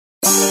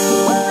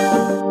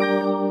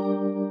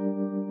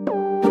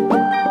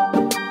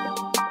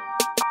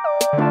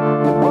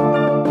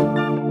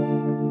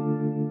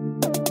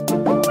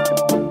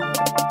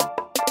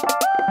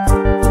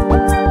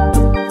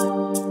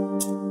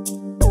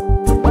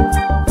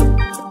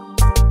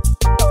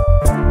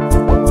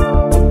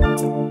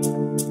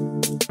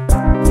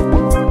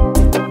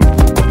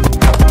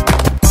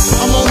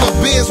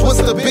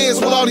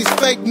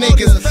fake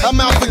niggas. I'm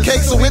out for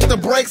cake, so hit the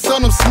brakes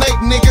on them snake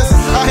niggas.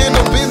 I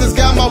handle business,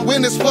 got my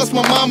witness, plus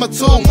my mama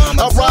too.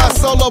 I ride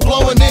solo,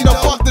 blowing in the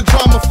fuck the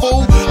drama,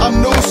 fool.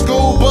 I'm new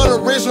school, but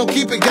original,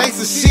 keep it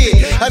gangsta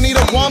shit. I need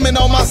a woman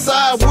on my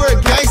side, we're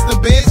a gangsta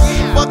bitch.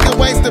 Fucking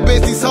waste the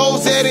bitch, these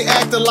hoes, yeah, they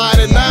act a lot.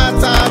 And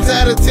 9 times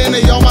out of 10,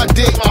 they on my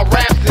dick, my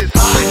rap is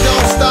hot. It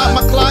don't stop,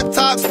 my clock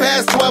talks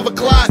past 12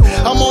 o'clock.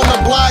 I'm on the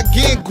block,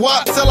 getting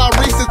guap till I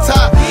reach the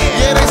top.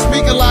 Yeah, they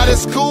speak a lot,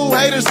 it's cool,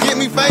 haters get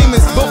me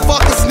famous. But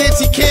fuck a snitch,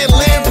 he can't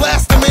live,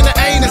 blast him in the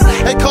anus.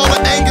 They call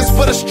it Angus,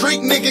 but a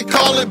street nigga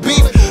call it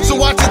beef. So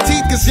watch your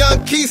teeth, cause young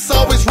Keese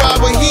always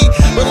ride with heat.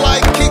 But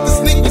like, keep the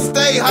sneaky,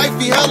 stay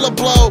hypey, hella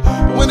blow.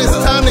 When it's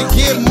time to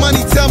get money,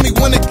 tell me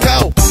when to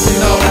go. You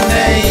know the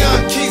name,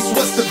 young Keese,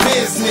 what's the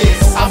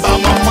business? I'm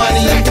about my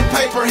money, let the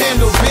paper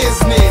handle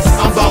business.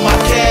 I'm about my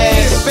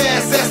cash, get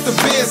fast, that's the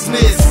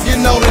business. You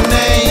know the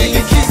name,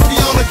 nigga Keese be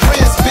on the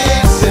grins,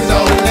 bitch. You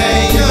know the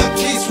name, young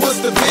Keese, what's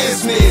the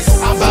business?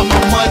 I'm about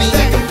my money,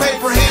 let the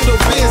paper handle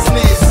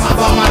business. I'm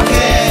about my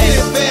cash,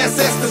 get fast,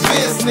 that's the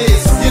business.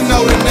 You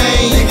know the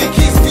name, nigga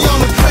Keese be on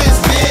the grins,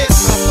 bitch.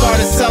 I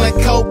started selling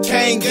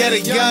cocaine at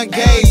a young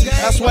age.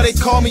 That's why they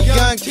call me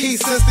Young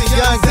Keese since the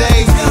young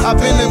days. I've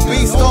been a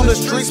beast on the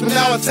streets, but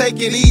now I take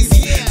it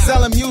easy.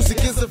 Selling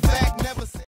music is a fact.